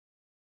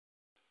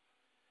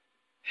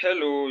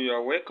Hello, you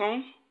are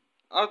welcome.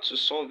 How to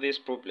solve this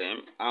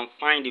problem and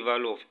find the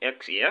value of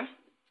x here.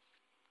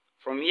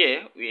 From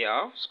here we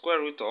have square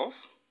root of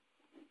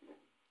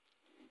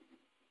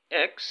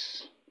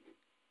x,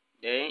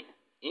 then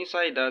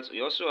inside that we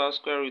also have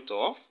square root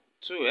of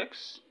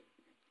 2x,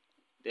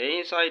 then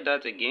inside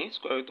that again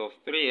square root of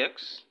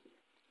 3x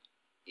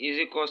is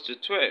equals to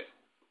 12.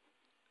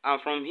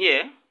 And from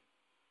here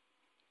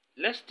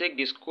let's take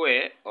the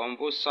square on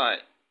both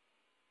sides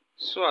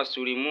so as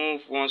to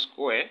remove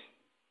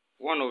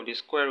one of the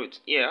square roots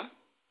here.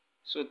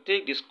 So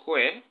take the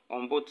square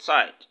on both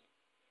sides.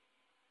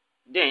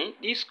 Then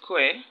this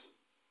square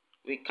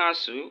we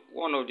cancel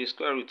one of the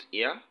square root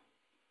here.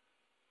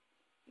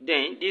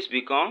 Then this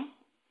become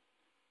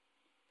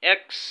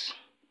x,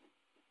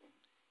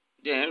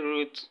 then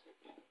root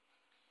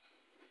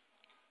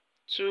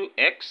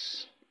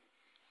 2x,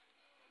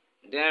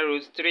 then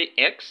root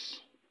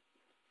 3x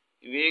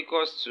will be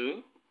equals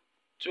to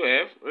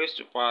 12 raised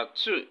to power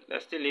 2.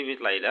 Let's still leave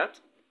it like that.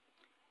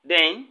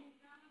 Then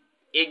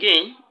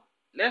again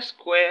let's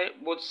square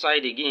both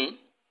sides again.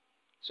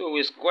 So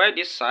we square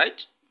this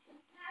side,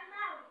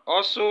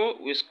 also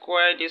we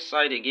square this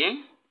side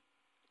again,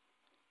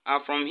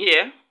 and from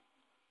here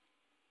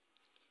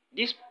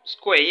this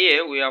square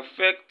here will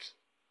affect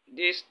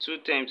these two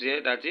terms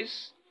here. That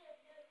is,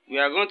 we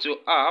are going to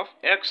have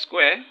x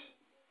squared,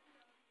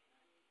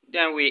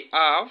 then we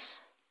have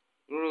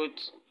root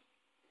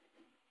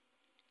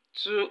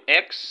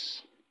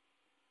 2x,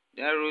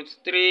 then root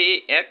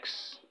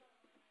 3x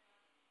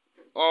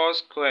all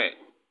square,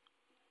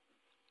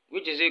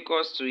 which is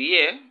equals to,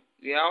 here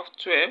we have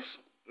 12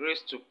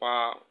 raised to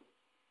power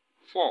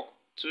 4.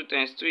 2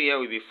 times 2 here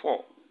will be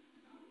 4.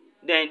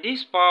 Then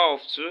this power of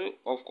 2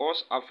 of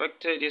course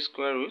affected this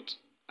square root,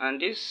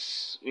 and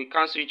this will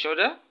cancel each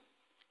other.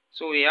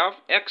 So we have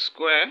x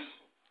squared,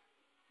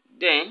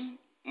 then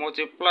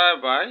multiply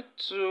by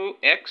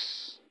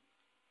 2x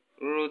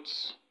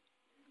root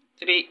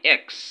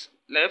 3x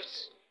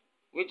left,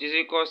 which is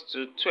equals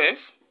to 12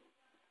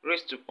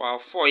 raised to power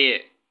 4 here.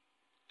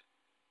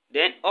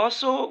 Then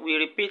also we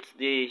repeat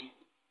the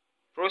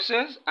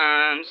process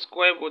and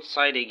square both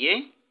sides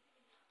again.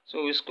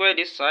 So we square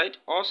this side,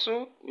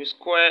 also we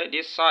square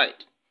this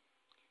side,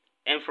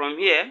 and from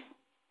here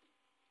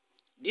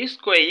this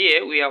square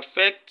here will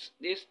affect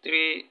these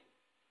three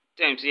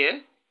terms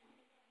here.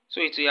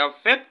 So it will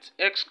affect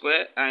x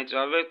squared and it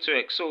will affect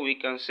 2x. So we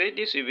can say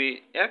this will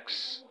be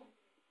x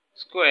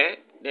squared,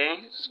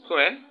 then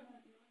square,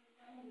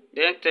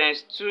 then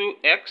times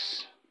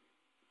 2x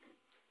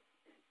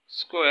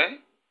square,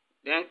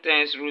 then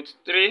times root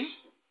 3x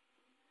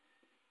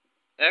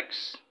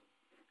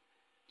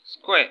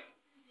square,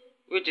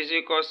 which is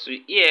equals to,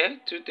 here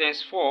 2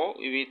 times 4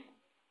 will be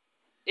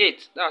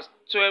 8. That's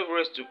 12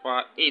 raised to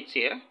power 8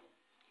 here.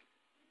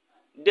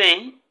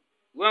 Then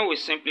when we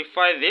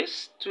simplify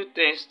this, 2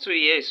 times 2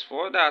 here is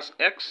 4. That's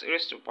x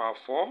raised to power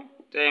 4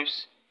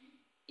 times,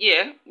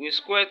 here we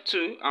square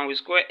 2 and we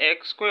square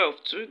x. Square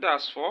of 2,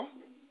 that's 4.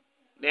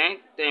 Then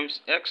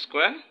times x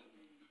square,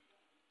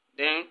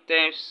 then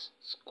times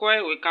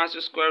square, we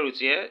cancel square root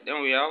here.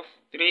 Then we have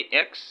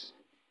 3x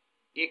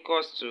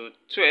equals to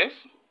 12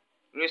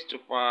 raised to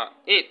power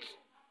 8.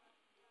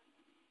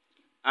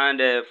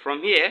 And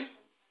from here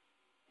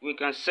we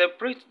can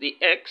separate the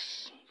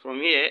x from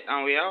here,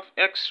 and we have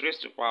x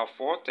raised to power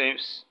 4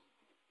 times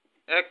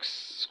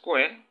x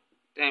square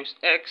times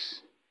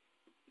x,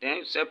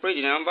 then separate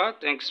the number,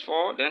 times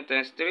 4, then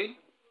times 3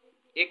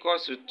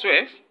 equals to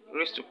 12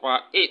 raised to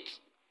power 8.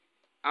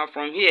 And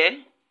from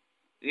here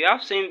we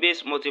have same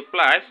base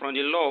multiply from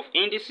the law of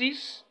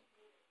indices.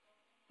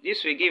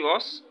 This will give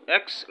us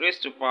x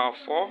raised to power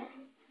 4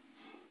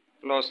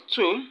 plus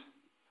 2,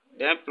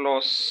 then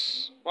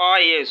plus power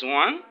here is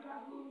 1,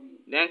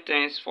 then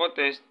times 4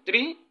 times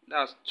 3,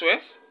 that's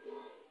 12,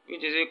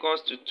 which is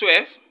equals to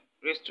 12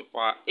 raised to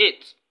power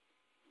 8.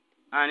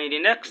 And in the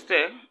next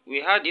step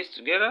we add this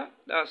together.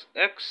 That's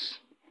x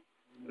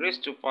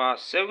raised to power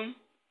 7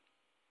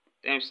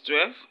 times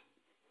 12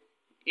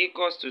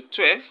 equals to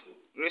 12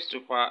 raised to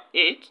power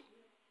 8.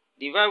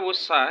 Divide both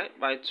sides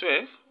by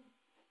 12,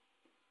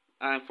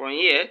 and from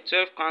here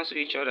 12 cancel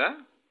each other,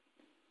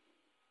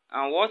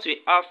 and what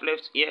we have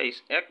left here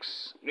is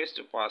x raised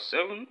to power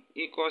 7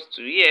 equals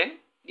to, here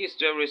this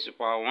 12 raised to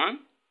power 1,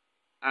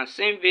 and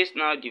same base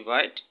now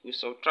divide, we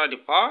subtract the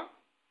power,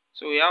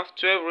 so we have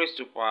 12 raised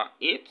to power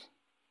 8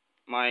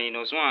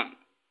 minus 1.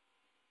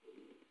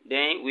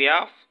 Then we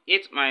have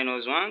 8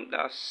 minus 1,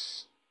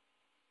 that's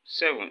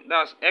 7.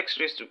 That's x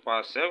raised to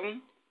power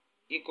 7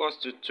 equals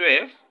to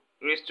 12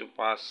 raised to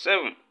power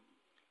 7.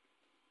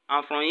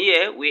 And from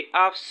here we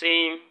have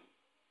same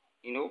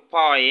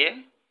power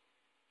here.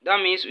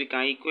 That means we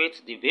can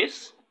equate the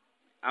base,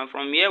 and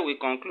from here we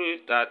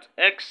conclude that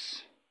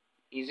x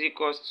is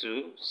equals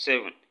to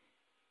 7.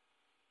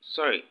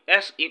 Sorry,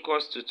 x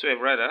equals to 12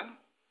 rather.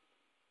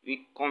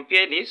 We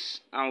compare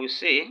this and we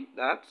say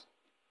that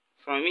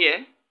from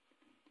here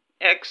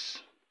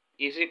x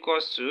is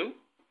equals to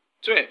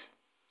 12.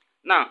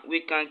 Now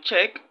we can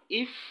check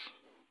if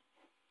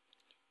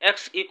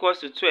x equals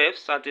to 12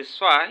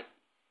 satisfy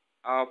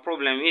our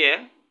problem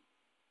here.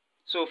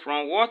 So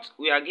from what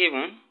we are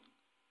given,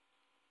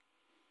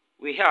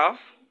 we have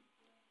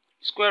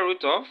square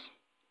root of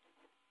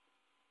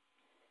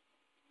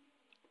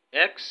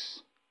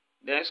x,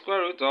 then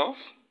square root of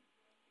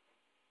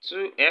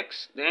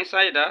 2x, then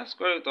inside that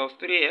square root of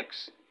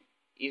 3x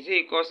is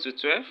equals to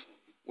 12.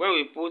 When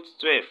we put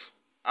 12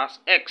 as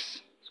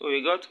x, so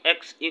we got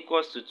x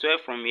equals to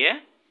 12 from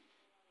here.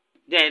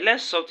 Then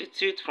let's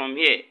substitute from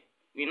here.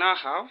 We now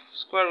have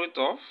square root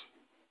of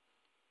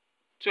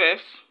 12,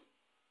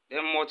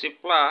 then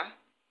multiply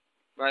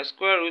by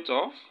square root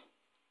of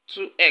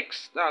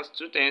 2x, that's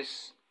 2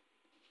 times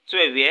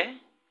 12 here,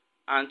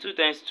 and 2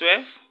 times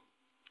 12,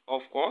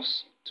 of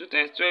course, 2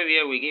 times 12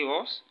 here will give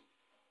us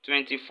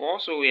 24,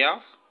 so we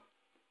have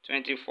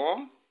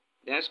 24,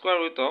 then square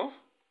root of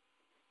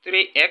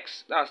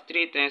 3x, that's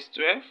 3 times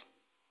 12,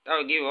 that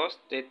will give us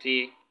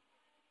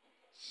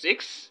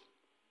 36,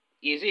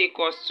 is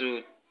equals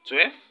to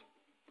 12.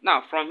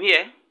 Now from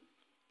here,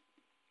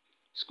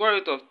 square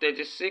root of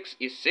 36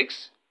 is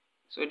 6,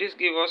 so this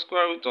gives us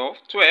square root of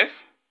 12,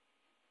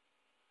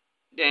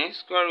 then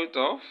square root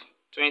of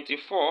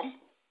 24,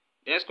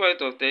 then square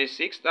root of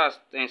 36, that's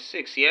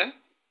 6 here,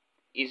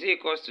 is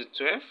equals to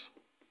 12.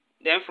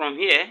 Then from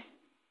here,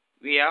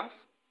 we have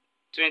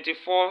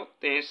 24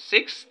 times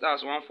 6,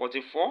 that's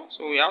 144,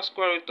 so we have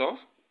square root of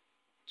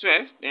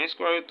 12, then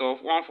square root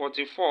of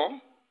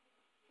 144,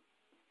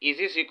 is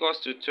this equals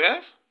to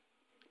 12.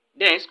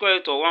 Then square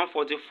root of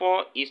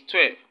 144 is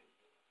 12,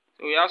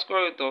 so we have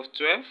square root of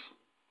 12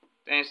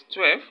 times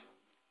 12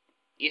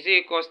 is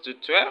equals to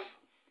 12.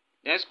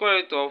 Then square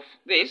root of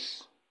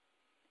this,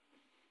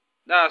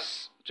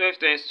 that's 12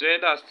 times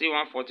 12, that's still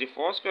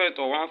 144. Square root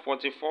of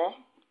 144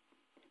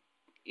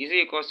 is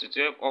equals to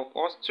 12. Of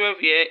course, 12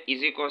 here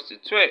is equals to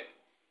 12.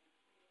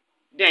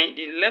 Then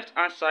the left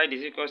hand side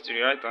is equals to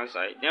the right hand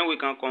side. Then we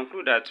can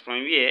conclude that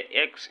from here,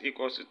 x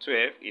equals to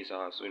 12 is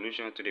our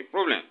solution to the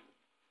problem.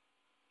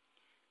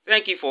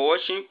 Thank you for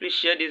watching. Please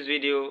share this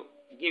video,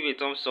 give a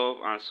thumbs up,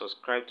 and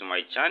subscribe to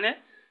my channel.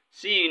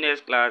 See you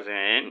next class,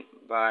 and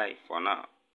bye for now.